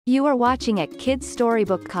You are watching at Kids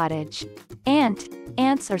Storybook Cottage.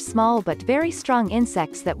 Ants are small but very strong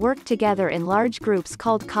insects that work together in large groups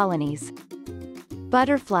called colonies.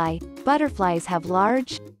 Butterflies have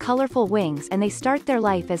large, colorful wings and they start their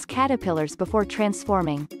life as caterpillars before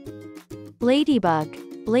transforming.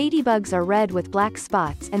 Ladybugs are red with black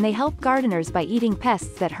spots and they help gardeners by eating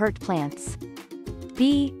pests that hurt plants.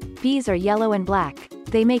 Bees are yellow and black,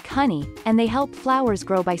 they make honey, and they help flowers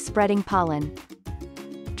grow by spreading pollen.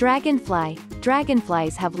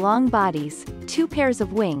 Dragonflies have long bodies, 2 pairs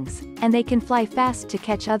of wings, and they can fly fast to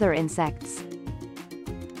catch other insects.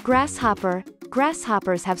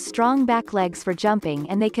 Grasshoppers have strong back legs for jumping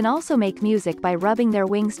and they can also make music by rubbing their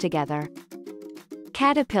wings together.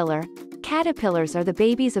 Caterpillars are the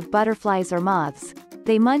babies of butterflies or moths.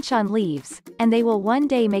 They munch on leaves, and they will one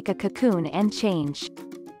day make a cocoon and change.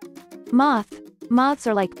 Moths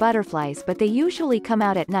are like butterflies but they usually come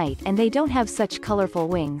out at night and they don't have such colorful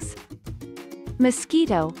wings.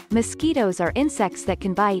 Mosquitoes are insects that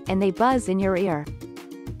can bite and they buzz in your ear.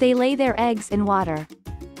 They lay their eggs in water.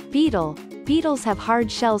 Beetles have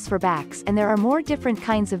hard shells for backs and there are more different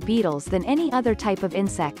kinds of beetles than any other type of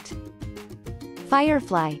insect.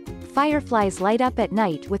 Fireflies light up at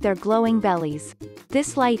night with their glowing bellies.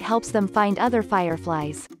 This light helps them find other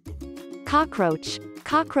fireflies.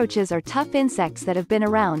 Cockroaches are tough insects that have been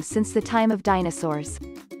around since the time of dinosaurs.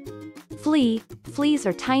 Fleas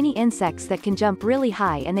are tiny insects that can jump really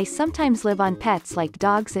high and they sometimes live on pets like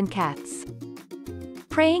dogs and cats.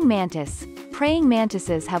 Praying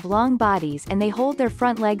mantises have long bodies and they hold their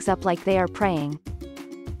front legs up like they are praying.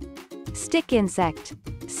 Stick insects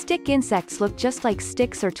look just like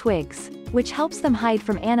sticks or twigs, which helps them hide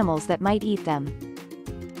from animals that might eat them.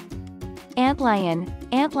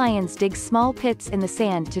 Antlions dig small pits in the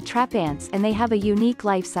sand to trap ants and they have a unique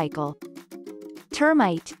life cycle.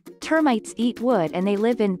 Termites eat wood and they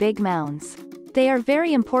live in big mounds. They are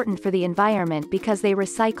very important for the environment because they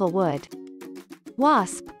recycle wood.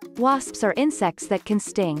 Wasps are insects that can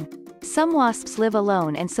sting. Some wasps live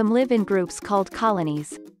alone and some live in groups called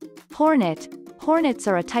colonies. Hornets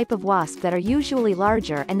are a type of wasp that are usually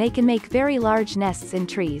larger and they can make very large nests in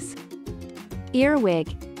trees.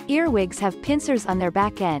 Earwigs have pincers on their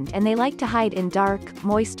back end and they like to hide in dark,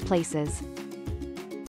 moist places.